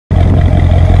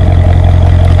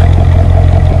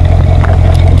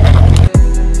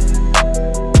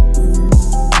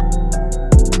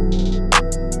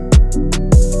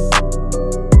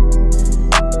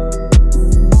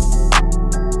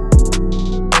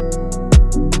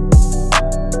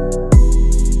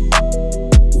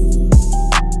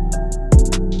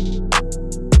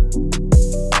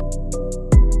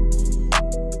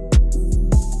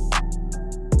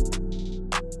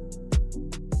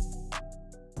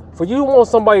For you want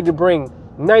somebody to bring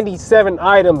 97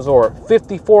 items or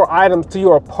 54 items to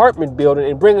your apartment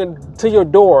building and bring it to your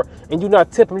door and you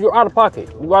not tip them, you're out of pocket.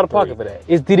 You're out of pocket for that.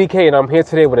 It's DDK and I'm here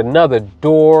today with another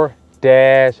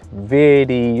DoorDash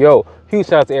video. Huge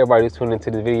shout out to everybody who's tuning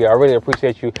into this video. I really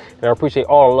appreciate you and I appreciate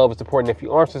all the love and support. And if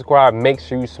you aren't subscribed, make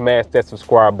sure you smash that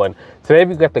subscribe button. Today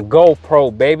we got the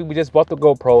GoPro, baby. We just bought the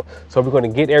GoPro, so we're going to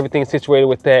get everything situated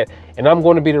with that. And I'm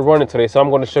going to be the runner today, so I'm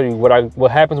going to show you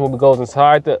what happens when we go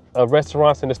inside the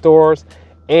restaurants and the stores,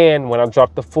 and when I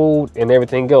drop the food and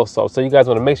everything else. So you guys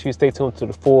want to make sure you stay tuned to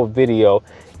the full video.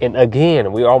 And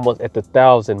again, we're almost at the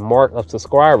 1,000 mark of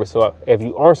subscribers. So if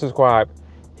you aren't subscribed,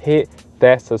 hit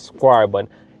that subscribe button.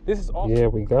 This is awesome. Yeah,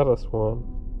 we got us one.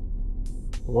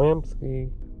 Whamski.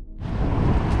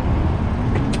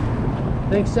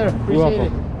 Thanks, sir. Appreciate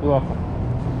it. You're welcome.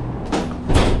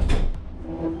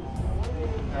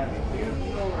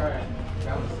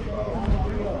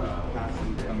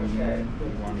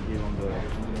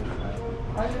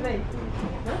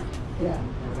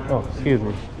 Oh, excuse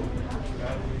me.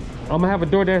 I'm gonna have a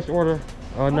DoorDash order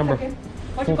number.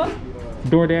 What you got?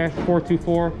 DoorDash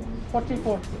 424.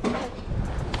 44.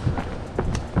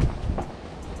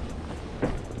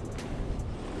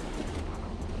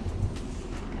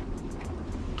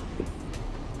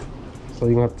 So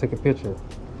you're gonna have to take a picture.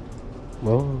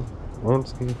 Well,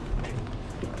 Whamski.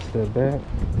 Step back.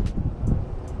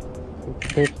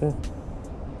 Take a picture.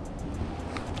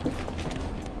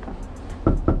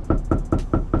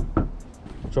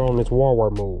 On this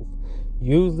Walmart move.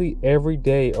 Usually every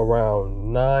day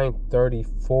around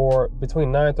 9:34,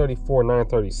 between 9:34 and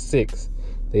 9:36,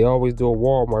 they always do a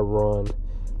Walmart run.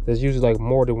 There's usually like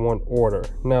more than one order.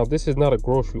 Now this is not a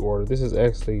grocery order. This is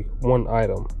actually one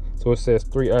item. So it says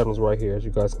 3 items right here, as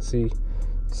you guys can see.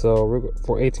 So we're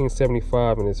for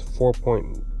 $18.75 and it's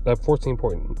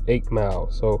 14.8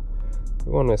 miles. So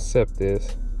we're going to accept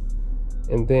this,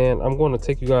 and then I'm going to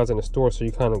take you guys in the store so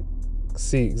you kind of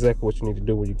see exactly what you need to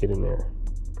do when you get in there.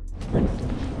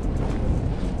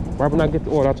 Right when I get the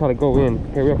order, I try to go in,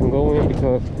 hurry up and go in,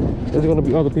 because there's going to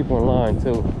be other people in line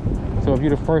too. So if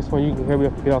you're the first one, you can hurry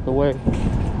up and get out the way,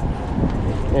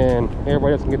 and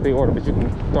everybody else can get their order, but you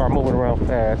can start moving around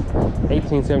fast.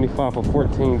 $18.75 for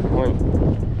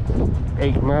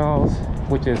 14.8 miles,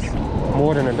 which is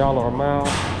more than $1 a mile,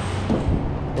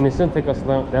 and it shouldn't take us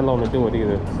that long to do it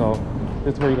either. So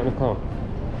this is where you're going to come.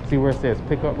 See where it says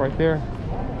pick up right there?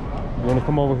 You want to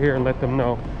come over here and let them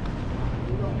know.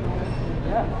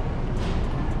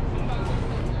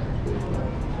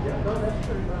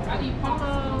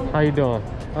 How you doing?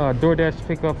 DoorDash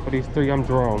pick up for these 3. I'm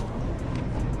Jerome.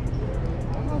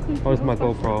 Oh, it's my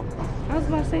GoPro. I was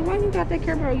about to say, why you got that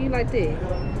camera on you like that?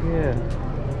 Yeah.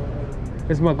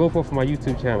 It's my GoPro for my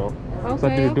YouTube channel. Okay, so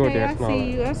I do the okay, DoorDash now.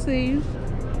 I see you.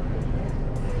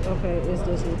 Okay, it's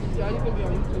this one. Y'all, you can be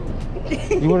on YouTube.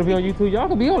 You want to be on YouTube? Y'all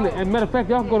can be on it. As a matter of fact,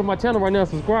 y'all can go to my channel right now and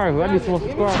subscribe. I need someone to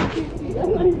subscribe.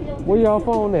 Where y'all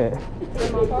phone at?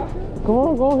 Come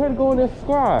on, go ahead and go in there and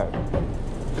subscribe.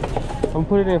 I'm gonna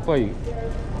put it in for you.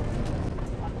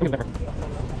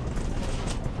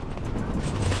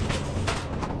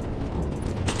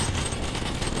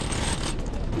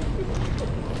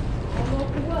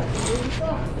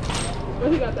 Oh,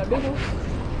 you got that big one?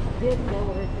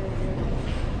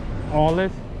 All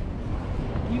this?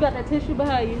 You got that tissue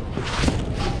behind you?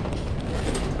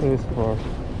 This far.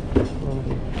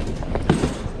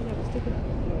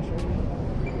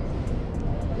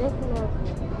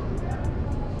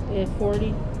 Yeah,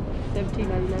 40,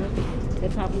 17.99.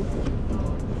 That's how we.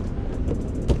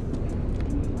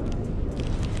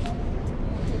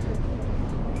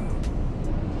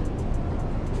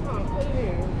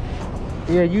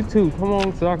 Yeah, you too. Come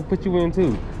on, so I can put you in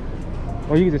too.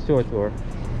 Or you can just show it to her.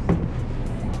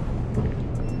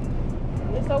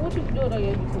 So what you doing on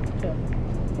your YouTube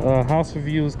channel? House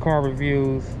reviews, car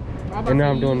reviews, and now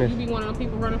I'm doing this. You be one of them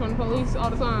people running from the police all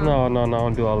the time? No, I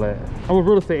don't do all that. I'm a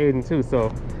real estate agent too, so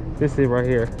this is right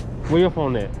here. Where your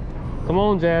phone at? Come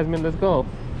on, Jasmine, let's go.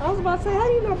 I was about to say, how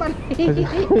do you know my name?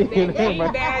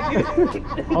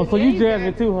 Oh, so you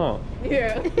Jasmine too, huh?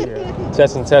 Yeah.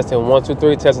 Testing, 1, 2,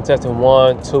 3. Testing,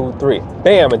 1, 2, 3.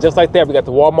 Bam! And just like that, we got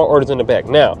the Walmart orders in the back.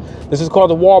 Now, this is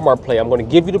called the Walmart play. I'm going to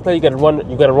give you the play. You got to run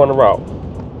the route.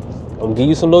 I'm going to give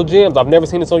you some little gems. I've never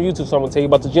seen this on YouTube, so I'm going to tell you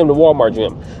about the gym, the Walmart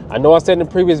gym. I know I said in the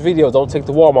previous videos, don't take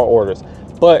the Walmart orders,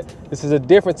 but this is a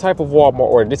different type of Walmart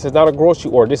order. This is not a grocery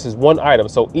order. This is one item,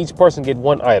 so each person get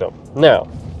one item. Now,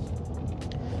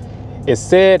 it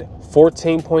said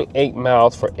 14.8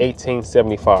 miles for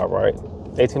 $18.75, right?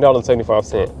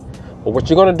 $18.75. But what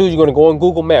you're gonna do, you're gonna go on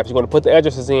Google Maps, you're gonna put the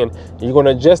addresses in, and you're gonna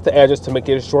adjust the address to make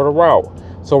it a shorter route.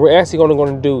 So we're actually only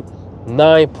going to do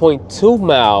 9.2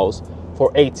 miles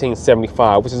for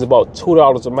 $18.75, which is about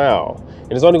 $2 a mile.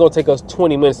 And it's only going to take us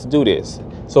 20 minutes to do this.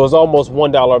 So it's almost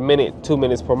 $1 a minute, 2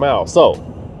 minutes per mile. So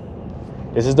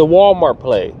this is the Walmart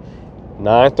play.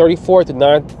 9:34 to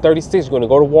 9:36, you're going to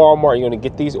go to Walmart, you're going to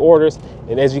get these orders,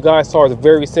 and as you guys saw, it's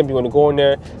very simple. You're going to go in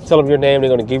there, tell them your name, they're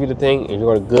going to give you the thing, and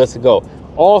you're going to good to go.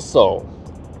 Also,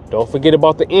 don't forget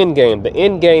about the end game. The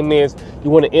end game is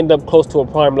you want to end up close to a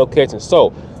prime location.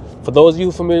 So for those of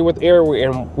you familiar with the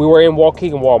area, we were in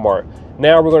Waukegan Walmart.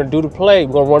 Now we're going to do the play,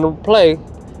 we're going to run the play,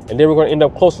 and then we're going to end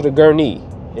up closer to Gurnee,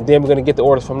 and then we're going to get the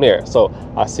orders from there. So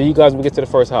I'll see you guys when we get to the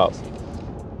first house.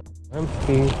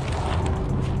 Empty.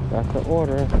 Got the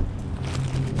order.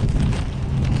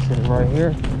 Sitting right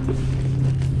here.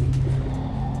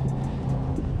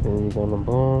 Then you're gonna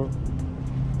boom.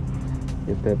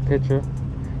 Get that picture.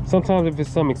 Sometimes if it's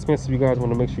something expensive, you guys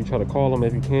want to make sure you try to call them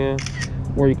if you can,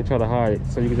 or you can try to hide it.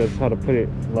 So you can just try to put it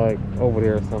like over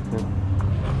there or something.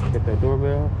 Get that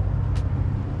doorbell.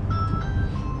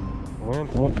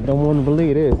 Don't want to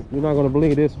believe this. You're not gonna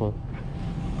believe this one.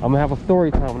 I'm gonna have a story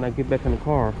time when I get back in the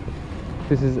car.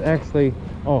 This is actually,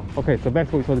 oh, okay, so back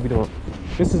to what we're supposed to be doing.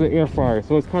 This is an air fryer,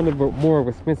 so it's kind of a more of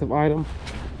an expensive item.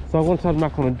 So I want to try to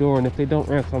knock on the door, and if they don't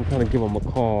answer, I'm trying to give them a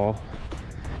call,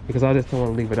 because I just don't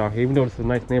want to leave it out here. Even though this is a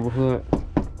nice neighborhood,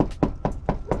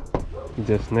 you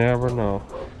just never know.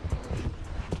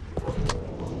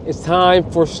 It's time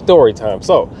for story time.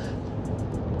 So,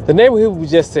 the neighborhood we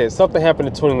just said, something happened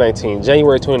in 2019,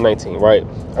 January 2019, right?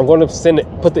 I'm going to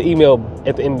put the email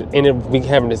at the end of me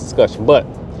having this discussion, but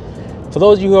for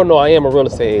those of you who don't know, I am a real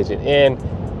estate agent, and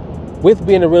with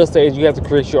being a real estate agent, you have to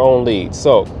create your own leads.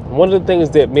 So one of the things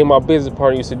that me and my business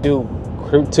partner used to do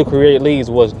to create leads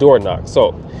was door knock.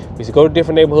 So we used to go to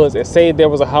different neighborhoods, and say there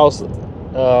was a house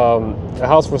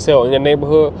for sale in your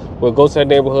neighborhood. We'll go to that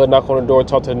neighborhood, knock on the door,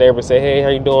 talk to the neighbor, say, hey, how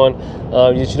you doing?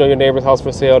 You know your neighbor's house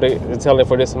for sale? They're selling it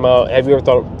for this amount. Have you ever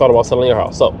thought about selling your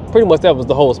house? So pretty much that was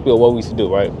the whole spiel, what we used to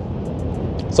do, right?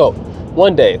 So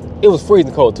one day, it was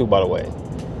freezing cold too, by the way.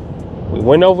 We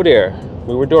went over there,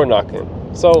 we were door knocking.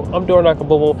 So I'm door knocking,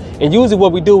 boom, boom. And usually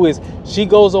what we do is she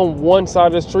goes on one side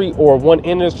of the street or one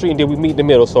end of the street, and then we meet in the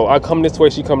middle. So I come this way,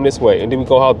 she come this way, and then we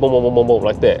go out, boom, boom, boom, boom, boom,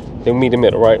 like that. Then we meet in the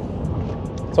middle, right?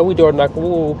 So we door knocking,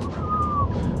 woo.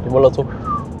 One little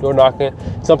door knocking.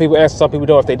 Some people answer, some people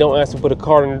don't. If they don't answer, we put a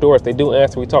card on the door. If they do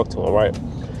answer, we talk to them, right?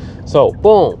 So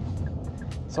boom.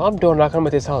 So I'm door knocking, I'm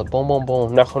at this house, boom, boom,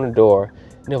 boom, knock on the door.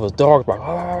 And it was dark, like,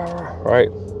 right?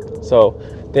 So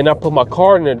then I put my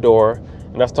card in the door,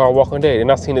 and I started walking there.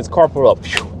 And I seen this car pull up,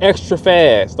 extra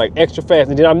fast, like extra fast.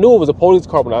 And then I knew it was a police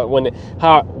car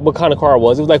what kind of car it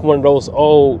was. It was like one of those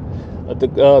old,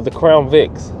 the Crown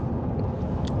Vics.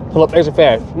 Pull up extra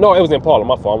fast. No, it was Impala,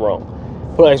 my fault, I'm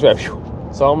wrong. Pull up extra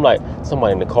fast. So I'm like,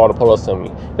 somebody in the car to pull up to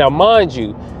me. Now, mind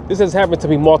you, this has happened to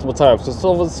me multiple times.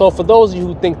 So for those of you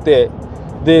who think that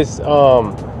this,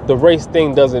 the race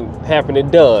thing doesn't happen,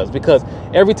 it does, because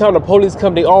every time the police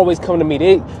come, they always come to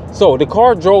me. So the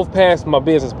car drove past my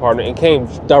business partner and came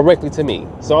directly to me.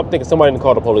 So I'm thinking somebody didn't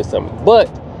call the police to me. But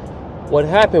what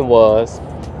happened was,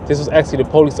 this was actually the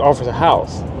police officer's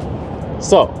house.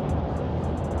 So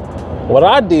what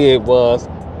I did was,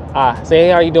 I say, hey,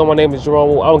 how you doing? My name is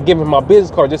Jerome. I'm giving him my business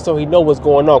card just so he know what's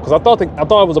going on, because I thought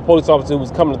it was a police officer who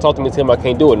was coming to talk to me and tell him I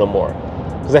can't do it no more,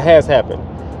 because it has happened.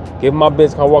 Give him my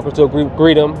business card, walk up to a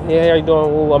greet him. Yeah, how you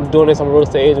doing? Ooh, I'm doing this. I'm a real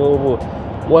estate agent. Ooh, ooh.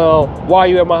 Well, why are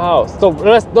you at my house? So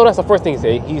that's the first thing he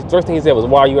said. First thing he said was,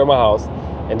 why are you at my house?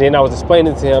 And then I was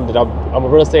explaining to him that I'm a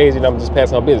real estate agent. I'm just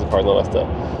passing on business cards and all that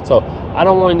stuff. So I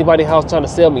don't want anybody house trying to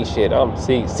sell me shit.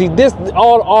 See this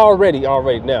already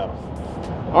now.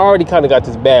 I already kind of got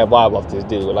this bad vibe off this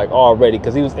dude, like already,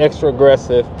 because he was extra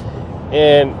aggressive.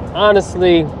 And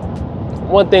honestly,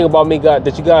 one thing about me, that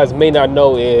you guys may not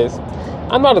know is,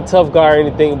 I'm not a tough guy or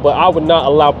anything, but I would not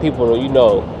allow people to, you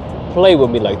know, play with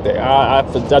me like that. I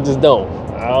just don't.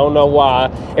 I don't know why,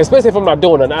 especially if I'm not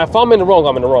doing it. If I'm in the wrong,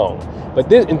 I'm in the wrong.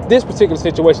 But in this particular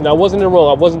situation, I wasn't in the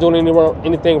wrong. I wasn't doing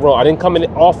anything wrong. I didn't come in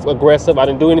off aggressive. I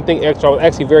didn't do anything extra. I was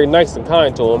actually very nice and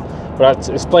kind to him, but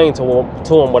I explained to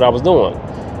him what I was doing.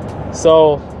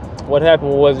 So what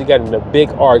happened was, we got in a big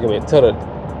argument to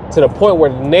the point where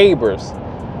the neighbors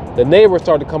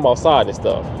started to come outside and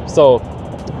stuff. So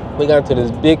we got into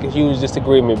this big, huge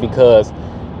disagreement, because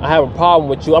I have a problem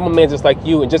with you. I'm a man just like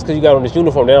you, and just because you got on this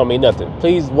uniform, that don't mean nothing.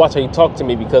 Please watch how you talk to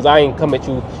me, because I ain't come at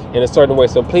you in a certain way.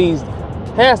 So please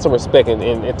have some respect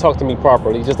and talk to me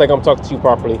properly, just like I'm talking to you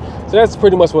properly. So that's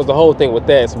pretty much was the whole thing with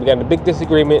that. So we got in a big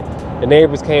disagreement. The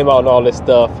neighbors came out and all this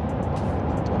stuff.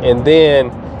 And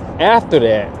then after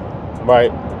that,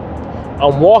 right,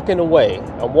 I'm walking away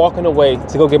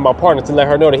to go get my partner to let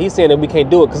her know that he's saying that we can't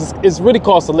do it because it's really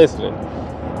called soliciting.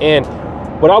 And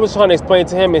what I was trying to explain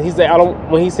to him, and he said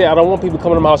when he said I don't want people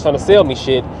coming to my house trying to sell me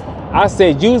shit, I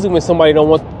said usually when somebody don't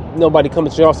want nobody coming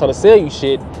to your house trying to sell you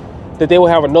shit, that they will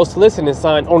have a no soliciting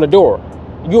sign on the door.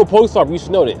 You're a police officer, you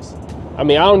should know this. I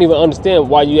mean, I don't even understand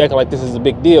why you acting like this is a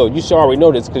big deal. You should already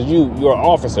know this because you're an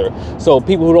officer. So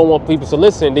people who don't want people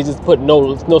soliciting, they just put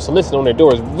no soliciting on their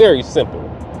door. It's very simple.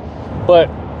 But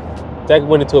that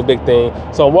went into a big thing.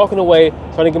 So I'm walking away,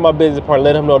 trying to get my business partner,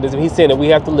 let him know this. He's saying that we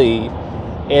have to leave.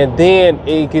 And then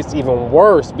it gets even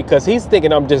worse because he's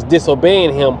thinking I'm just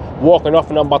disobeying him, walking off,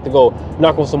 and I'm about to go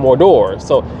knock on some more doors.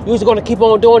 So you was gonna keep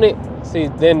on doing it? See,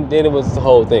 then it was the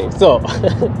whole thing. So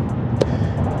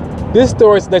this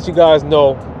story is to let you guys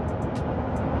know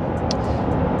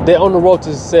that on the road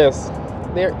to success,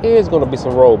 there is gonna be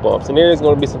some road bumps, and there is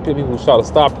gonna be some people who try to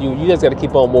stop you. You just gotta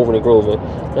keep on moving and grooving,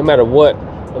 no matter what,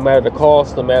 no matter the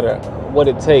cost, no matter what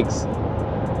it takes.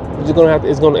 You're just gonna have to.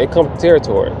 It comes to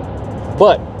territory.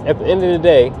 But at the end of the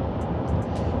day,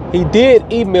 he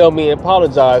did email me and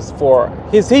apologize for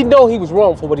he know he was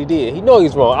wrong for what he did. He know he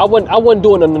was wrong. I wasn't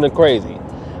doing nothing crazy.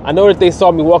 I know that they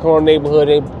saw me walking around the neighborhood,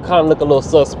 they kind of look a little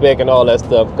suspect and all that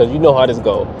stuff, because you know how this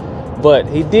go. But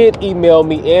he did email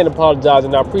me and apologize,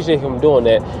 and I appreciate him doing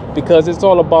that, because it's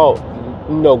all about,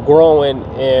 growing,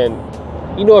 and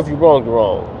if you're wrong, you're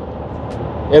wrong.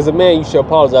 As a man, you should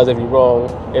apologize if you're wrong.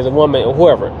 As a woman, or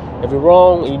whoever. If you're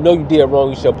wrong and you know you did wrong,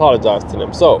 you should apologize to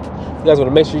them. So, you guys want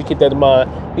to make sure you keep that in mind.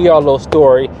 Here's our little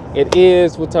story. It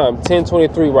is, what time?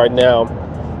 10:23 right now.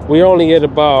 We're only at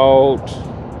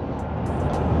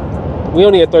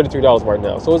 $33 right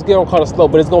now. So it's getting kind of slow,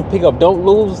 but it's going to pick up. Don't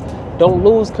lose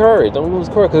courage. Don't lose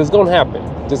courage, because it's going to happen.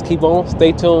 Just keep on,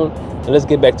 stay tuned, and let's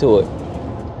get back to it.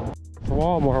 The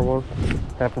Walmart one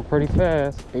happened pretty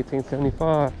fast.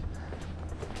 1875.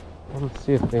 Let me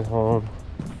see if they're home.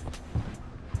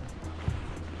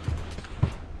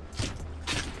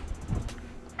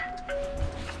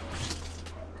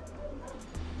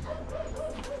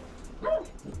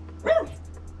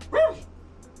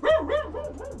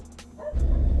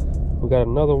 We got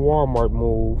another Walmart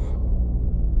move.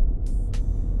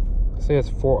 It says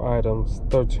 4 items,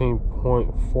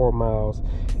 13.4 miles.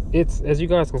 It's, as you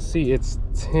guys can see, it's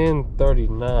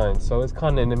 10:39, so it's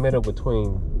kind of in the middle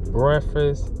between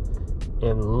breakfast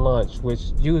and lunch,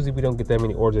 which usually we don't get that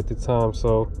many orders at the time.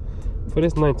 So for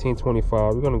this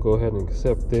 1925, we're gonna go ahead and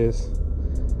accept this.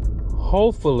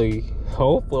 Hopefully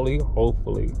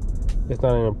it's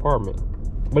not an apartment,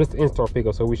 but it's in-store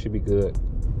pickup, so we should be good.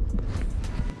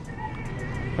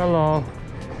 Hello.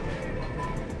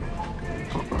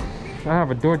 I have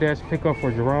a DoorDash pickup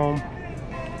for Jerome.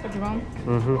 For Jerome?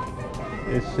 Mm-hmm.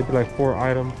 It should be like 4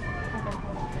 items. Okay.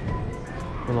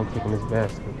 And I'm taking this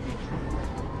basket.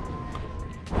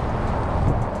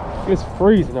 It's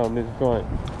freezing on this joint.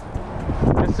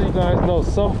 Just so you guys know,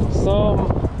 some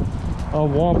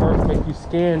Walmarts make you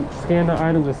scan the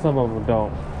items, and some of them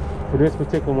don't. For this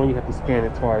particular one, you have to scan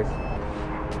it twice.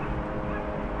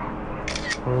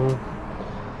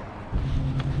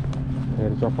 Had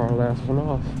to drop our last one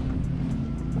off.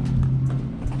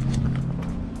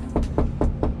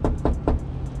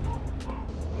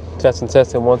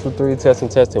 Testing, 1, 2, 3.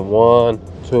 Testing, 1,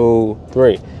 2,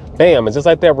 3. Bam! And just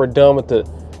like that, we're done with the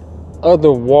other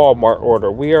Walmart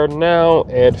order. We are now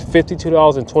at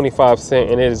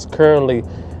 $52.25, and it is currently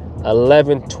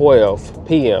 11:12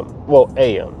 p.m. Well,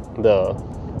 a.m.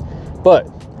 But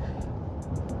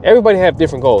everybody have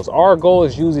different goals. Our goal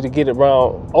is usually to get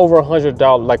around over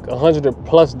 $100, like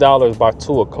 $100+ by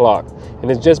 2 o'clock.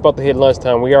 And it's just about to hit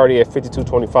lunchtime. We already at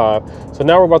 $52.25. So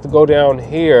now we're about to go down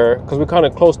here, because we're kind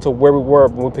of close to where we were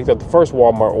when we picked up the first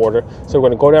Walmart order. So we're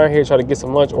going to go down here, try to get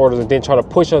some lunch orders, and then try to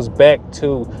push us back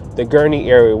to the Gurney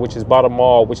area, which is by the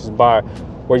mall, which is by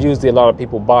where usually a lot of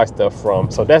people buy stuff from.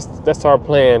 So that's our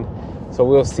plan. So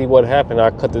we'll see what happens.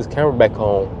 I'll cut this camera back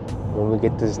on when we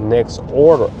get this next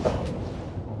order.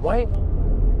 Wait,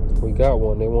 we got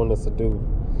one. They want us to do.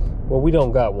 Well, we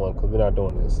don't got one because we're not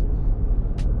doing this.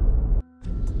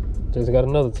 Just got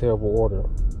another terrible order.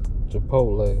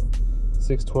 Chipotle,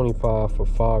 $6.25 for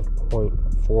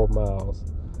 5.4 miles.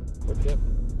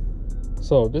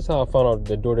 So this is how I found out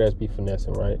that DoorDash be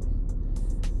finessing, right?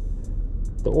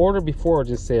 The order before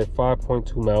just said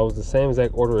 5.2 miles. The same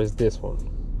exact order as this one.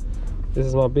 This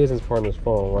is my business partner's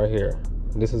phone right here.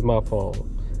 This is my phone.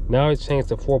 Now it's changed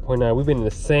to 4.9. We've been in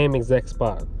the same exact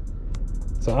spot.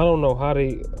 So I don't know how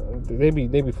they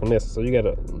be finessing. So you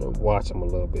gotta watch them a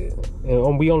little bit.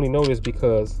 And we only know this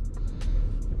because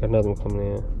got another one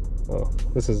coming in. Oh,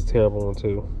 this is a terrible one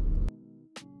too.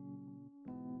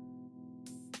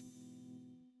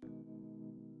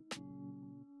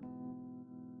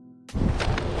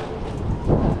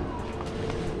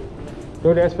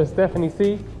 DoorDash for Stephanie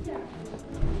C.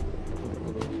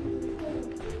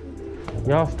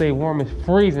 Y'all stay warm. It's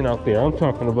freezing out there. I'm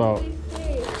talking about.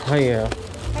 Oh yeah.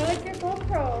 I like your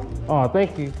GoPro. Oh,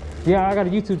 thank you. Yeah, I got a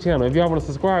YouTube channel. If y'all want to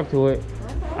subscribe to it,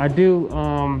 I do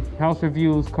house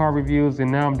reviews, car reviews,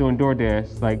 and now I'm doing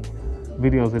DoorDash, like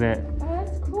videos of that. Oh,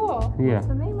 that's cool. Yeah. What's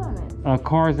the name of it?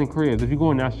 Cars and cribs. If you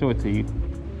go in there, I'll show it to you.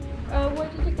 Where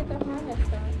did you get the harness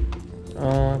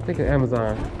from? I think at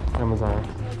Amazon. Amazon.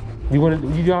 You want to?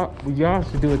 Y'all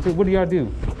should do it too. What do y'all do?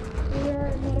 We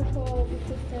are medical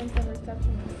assistants and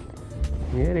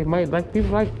receptionists. Yeah, they might like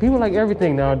people like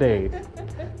everything nowadays.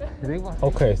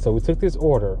 Okay, so we took this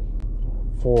order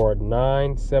for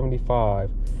 $9.75,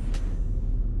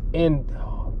 and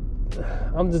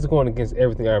I'm just going against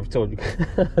everything I ever told you.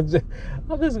 I'm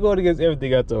just going against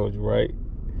everything I told you, right?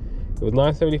 It was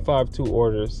 $9.75, 2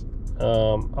 orders.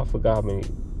 I forgot how many,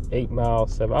 8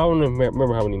 miles, 7. I don't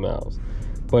remember how many miles,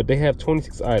 but they have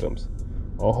 26 items: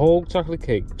 a whole chocolate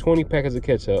cake, 20 packets of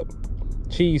ketchup,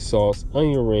 cheese sauce,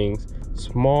 onion rings,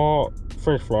 small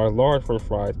French fries, large French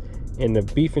fries, and the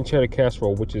beef and cheddar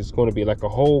casserole, which is going to be like a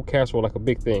whole casserole, like a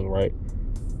big thing, right?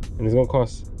 And it's going to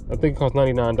cost, I think it costs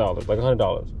 $99, like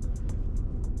 $100.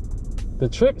 The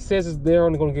trip says they're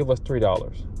only going to give us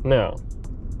 $3. Now,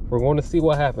 we're going to see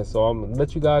what happens. So I'm going to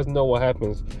let you guys know what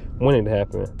happens when it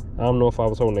happens. I don't know if I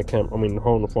was holding the camera,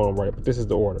 holding the phone right, but this is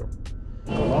the order.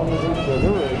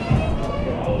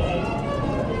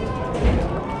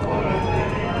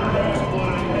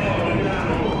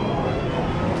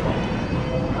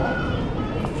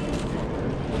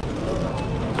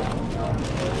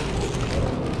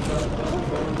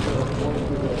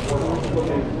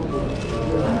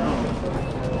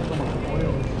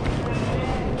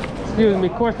 Excuse me,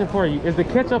 question for you. Is the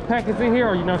ketchup package in here or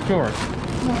are you not sure?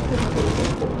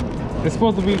 It's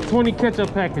supposed to be 20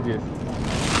 ketchup packages.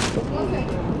 Okay.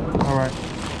 All right.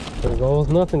 There goes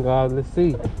nothing, guys. Let's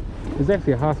see. It's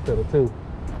actually a hospital, too.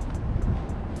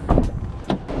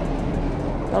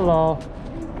 Hello.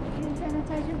 Can you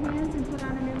sanitize your hands and put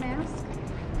on a new mask?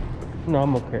 No,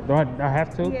 I'm okay. Do I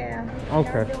have to? Yeah.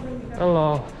 Okay.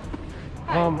 Hello.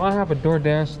 I have a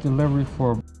DoorDash delivery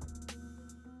for...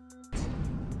 Did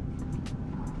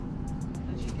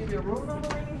she give you a room number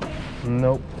or anything?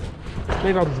 Nope.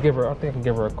 Maybe I'll just give her, I think I can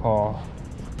give her a call.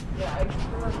 Yeah, I give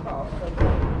her a call. So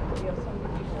we have so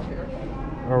many people here.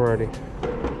 Alrighty.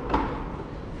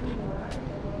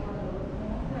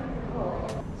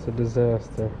 It's a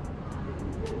disaster.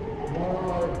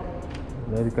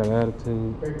 Lady got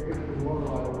attitude.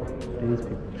 These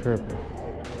people tripping.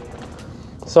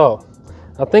 So,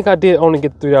 I think I did only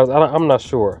get $3. I'm not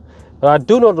sure. But I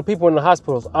do know the people in the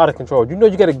hospital is out of control. You know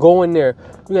you gotta go in there.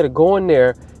 You gotta go in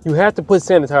there. You have to put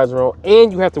sanitizer on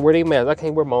and you have to wear their mask. I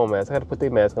can't wear my own mask. I had to put their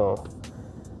mask on.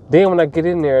 Then when I get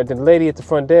in there, the lady at the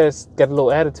front desk got a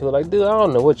little attitude like, dude, I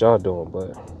don't know what y'all doing,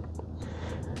 but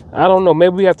I don't know.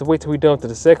 Maybe we have to wait till we done to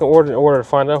the second order in order to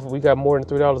find out if we got more than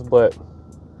 $3, but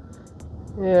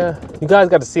yeah, you guys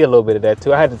got to see a little bit of that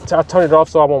too. I turned it off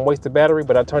so I won't waste the battery,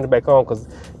 but I turned it back on because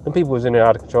them people was in there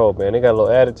out of control, man. They got a little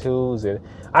attitudes and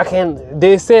I can't,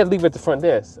 they said leave it at the front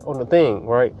desk on the thing,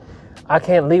 right? I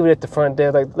can't leave it at the front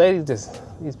desk. Like, ladies,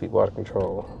 these people out of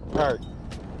control. All right.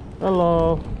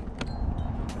 Hello.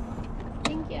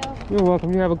 Thank you. You're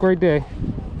welcome. You have a great day.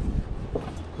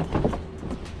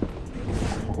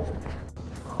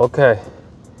 Okay.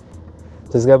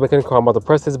 Just got back in the car. I'm about to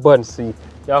press this button so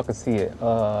y'all can see it.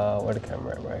 Where the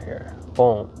camera at? Right here.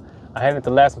 Boom. I handed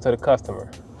the last one to the customer.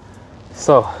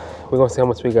 So we're gonna see how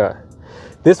much we got.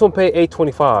 This one paid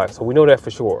 $8.25, so we know that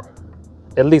for sure.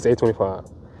 At least $8.25.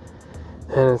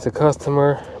 And it's a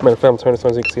customer. Matter of fact, I'm turning this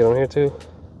on so you can see it on here too.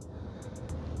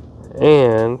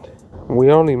 And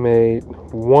we only made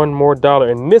 $1 more,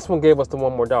 and this one gave us the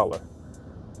 $1 more.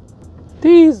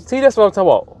 See, that's what I'm talking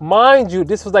about. Mind you,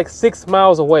 this was like 6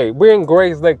 miles away. We're in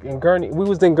Grays Lake in Gurney. We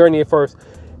was in Gurney at first.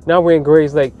 Now we're in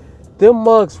Grays Lake. Them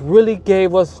mugs really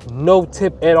gave us no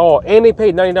tip at all, and they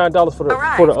paid $99 for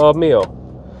the meal.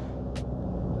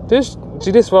 This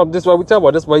is what we talk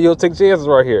about. This is why you don't take chances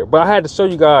right here. But I had to show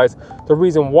you guys the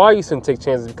reason why you shouldn't take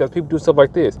chances, because people do stuff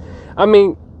like this. I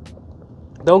mean,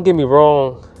 don't get me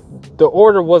wrong. The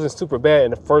order wasn't super bad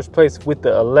in the first place with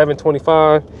the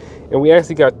 $11.25, and we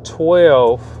actually got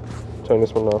 12. Turn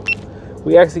this one off.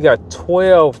 We actually got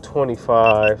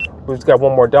 $12.25. We just got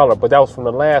 $1 more, but that was from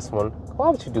the last one. Why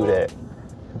would you do that?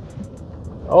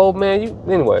 Oh man,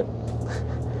 anyway.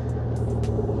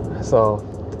 So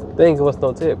they didn't give us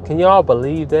no tip. Can y'all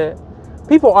believe that?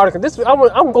 People are this.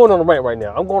 I'm going on a rant right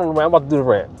now. I'm about to do the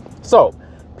rant. So,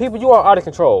 people, you are out of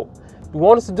control. You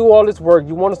want us to do all this work.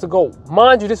 You want us to go.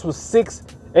 Mind you, this was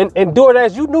And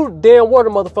DoorDash, you knew damn well the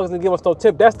motherfuckers didn't give us no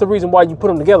tip. That's the reason why you put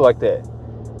them together like that.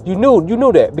 You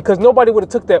knew that, because nobody would have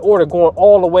took that order going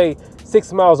all the way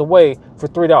 6 miles away for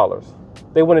 $3.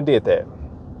 They wouldn't have did that.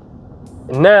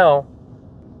 And now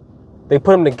they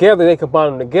put them together, they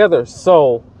combine them together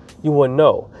so you wouldn't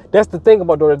know. That's the thing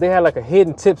about DoorDash. They had like a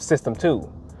hidden tip system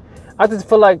too. I just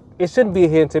feel like it shouldn't be a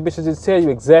hidden tip. It should just tell you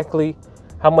exactly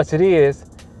how much it is,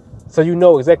 so you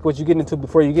know exactly what you get into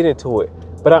before you get into it.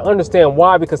 But I understand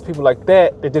why, because people like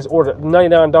that, they just ordered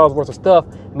 $99 worth of stuff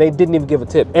and they didn't even give a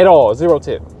tip at all, 0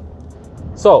 tip.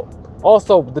 So,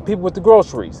 also the people with the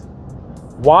groceries.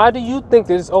 Why do you think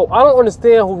this? Oh, I don't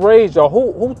understand who raised y'all.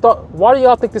 Who thought? Why do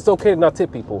y'all think it's okay to not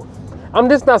tip people? I'm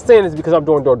just not saying this because I'm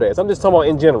doing DoorDash. I'm just talking about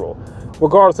in general,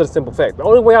 regardless of the simple fact. The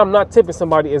only way I'm not tipping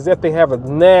somebody is if they have a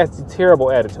nasty,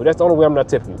 terrible attitude. That's the only way I'm not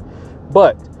tipping you.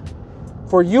 But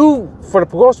for you, for the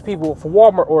grocery people, for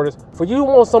Walmart orders, for you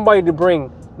want somebody to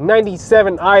bring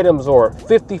 97 items or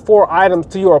 54 items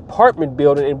to your apartment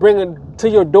building and bring it to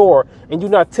your door, and you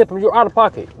not tip them, you're out of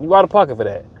pocket. You're out of pocket for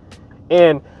that.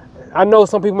 And I know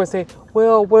some people might say,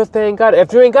 well, what if they ain't got it?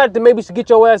 If you ain't got it, then maybe you should get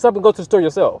your ass up and go to the store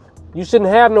yourself. You shouldn't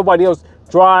have nobody else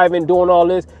driving, doing all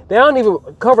this. They don't even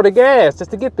cover the gas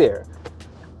just to get there.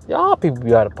 Y'all people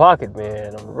be out of pocket,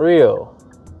 man. I'm real.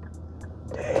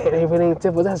 Dang, they really ain't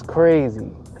tip us. That's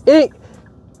crazy. I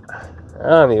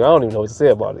don't even know what to say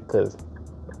about it, because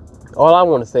all I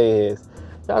want to say is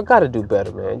y'all got to do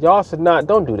better, man. Y'all should not,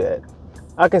 don't do that.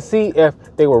 I can see if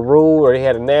they were rude or they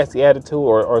had a nasty attitude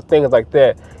or things like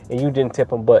that and you didn't tip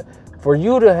them, but for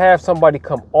you to have somebody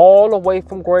come all the way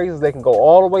from Grays, they can go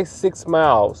all the way 6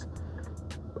 miles,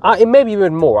 it may be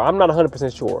even more, I'm not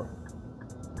 100% sure,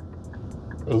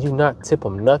 and you not tip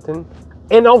them nothing.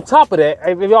 And on top of that,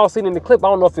 if y'all seen in the clip, I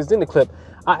don't know if it's in the clip,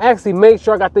 I actually made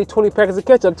sure I got these 20 packets of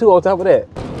ketchup too on top of that.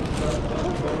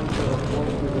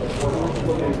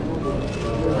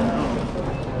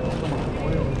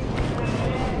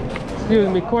 Excuse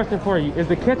me, question for you. Is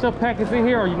the ketchup package in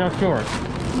here or are you not sure?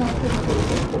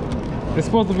 There's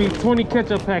supposed to be 20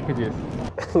 ketchup packages.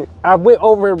 I went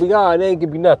over and beyond, they ain't give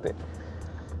me nothing.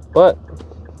 But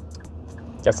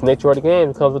that's the nature of the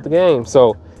game. It comes with the game.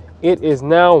 So it is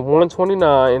now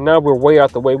 1:29 and now we're way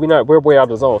out the way. We're way out of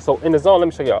the zone. So in the zone, let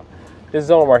me show y'all. This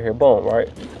zone right here, boom, right?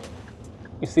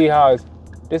 You see how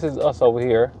this is us over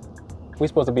here. We're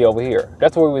supposed to be over here.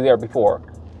 That's where we were there before.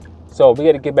 So we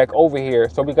got to get back over here.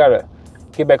 So we got to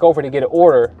get back over to get an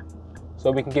order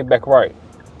so we can get back right.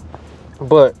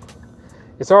 But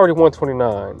it's already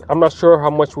 1:29. I'm not sure how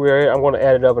much we're at. I'm going to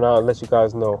add it up and I'll let you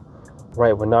guys know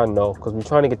right when I know, because we're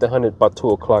trying to get the 100 by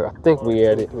 2 o'clock. I think we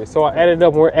added. So I added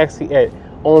up and we're actually at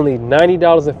only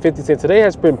 $90.50. Today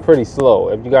has been pretty slow.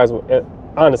 If you guys,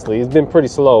 honestly, it's been pretty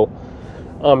slow.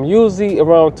 Usually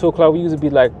around 2 o'clock, we usually be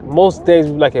like, most days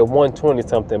we be like at 120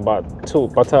 something by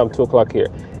time 2 o'clock here.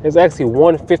 It's actually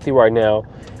 150 right now.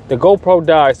 The GoPro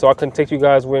died, so I couldn't take you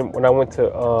guys when I went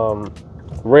to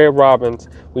Red Robin's.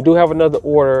 We do have another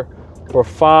order for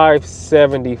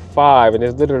 $5.75, and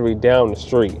it's literally down the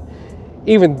street.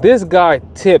 Even this guy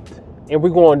tipped, and we're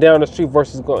going down the street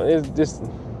versus going. It's just,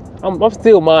 I'm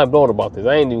still mind blown about this.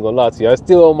 I ain't even gonna lie to you. It's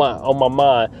still on my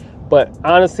mind. But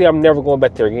honestly, I'm never going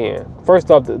back there again.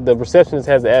 First off, the receptionist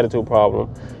has an attitude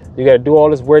problem. You got to do all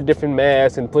this, wear different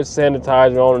masks and put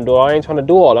sanitizer on and do all. I ain't trying to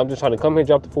do all. I'm just trying to come here,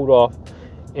 drop the food off,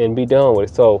 and be done with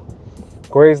it. So,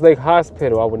 Grays Lake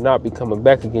Hospital, I would not be coming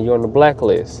back again. You're on the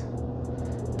blacklist.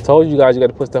 I told you guys you got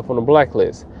to put stuff on the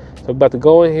blacklist. So, I'm about to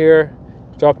go in here,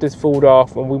 drop this food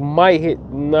off, and we might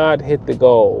not hit the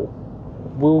goal.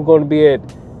 We were going to be at,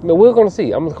 we're going to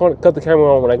see. I'm just going to cut the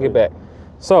camera on when I get back.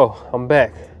 So, I'm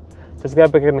back. Just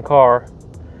got back in the car,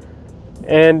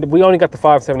 and we only got the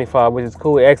 $5.75, which is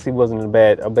cool. It actually wasn't a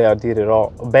bad deal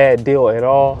at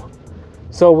all.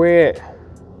 So we're at,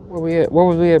 where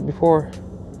was we at before?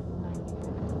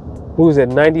 We was at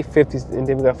 90.50, and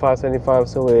then we got $5.75,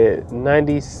 so we're at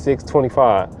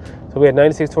 96.25. So we had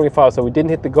 96.25, so we didn't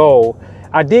hit the goal.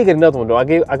 I did get another one though. I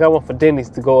got one for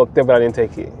Denny's to go up there, but I didn't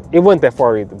take it. It wasn't that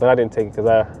far either, but I didn't take it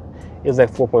because it was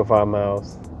like 4.5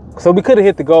 miles. So we could have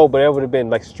hit the goal, but that would have been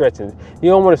like stretching. You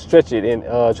don't want to stretch it and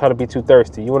try to be too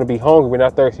thirsty. You want to be hungry but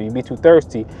not thirsty. You be too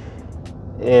thirsty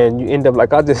and you end up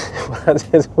like I just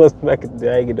wasn't back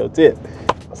there. I ain't get no tip.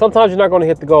 Sometimes you're not going to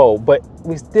hit the goal, but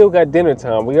we still got dinner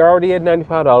time. We already at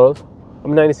 $95.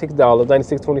 I'm $96,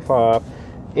 $96.25,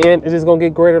 and it's just going to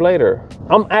get greater later.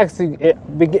 I'm actually,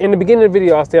 in the beginning of the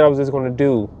video, I said I was just going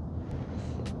to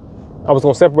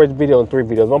separate the video in 3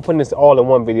 videos. I'm putting this all in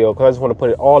one video because I just want to put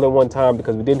it all in one time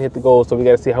because we didn't hit the goal, so we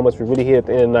got to see how much we really hit at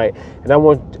the end of the night. And I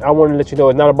want to let you know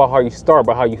it's not about how you start,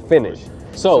 but how you finish.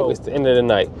 So it's the end of the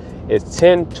night. It's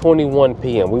 10:21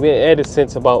 p.m. We've been at it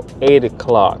since about 8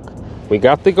 o'clock. We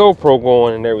got the GoPro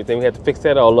going and everything. We had to fix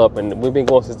that all up, and we've been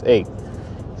going since 8.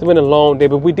 It's been a long day,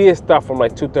 but we did stop from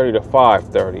like 2:30 to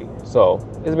 5:30. So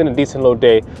it's been a decent little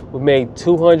day. We made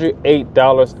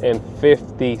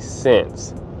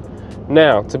 $208.50.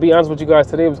 Now, to be honest with you guys,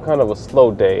 today was kind of a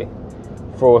slow day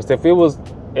for us. If it was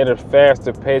at a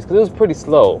faster pace, because it was pretty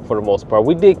slow for the most part.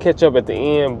 We did catch up at the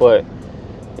end, but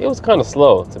it was kind of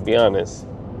slow, to be honest.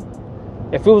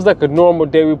 If it was like a normal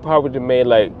day, we probably would have made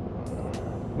like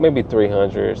maybe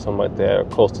 300 or something like that, or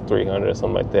close to 300 or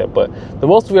something like that. But the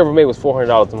most we ever made was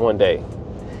 $400 in one day.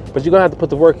 But you're gonna have to put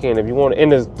the work in if you want to,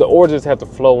 and the orders have to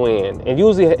flow in. And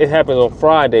usually it happens on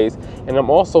Fridays. And I'm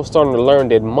also starting to learn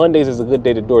that Mondays is a good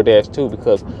day to DoorDash too,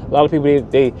 because a lot of people,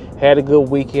 they had a good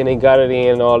weekend, they got it in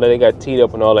and all that, they got teed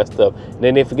up and all that stuff. And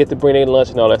then they forget to bring their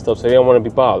lunch and all that stuff, so they don't want to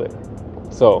be bothered.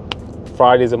 So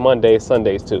Fridays and Mondays,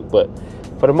 Sundays too. But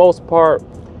for the most part,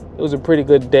 it was a pretty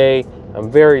good day. I'm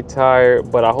very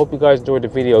tired, but I hope you guys enjoyed the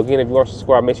video. Again, if you aren't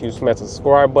subscribed, make sure you smash the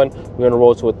subscribe button. We're on the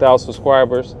road to 1,000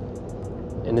 subscribers.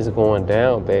 And it's going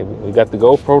down, baby. We got the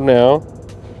GoPro now.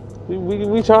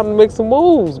 We trying to make some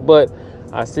moves, but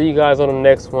I see you guys on the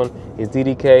next one. It's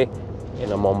DDK,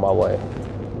 and I'm on my way.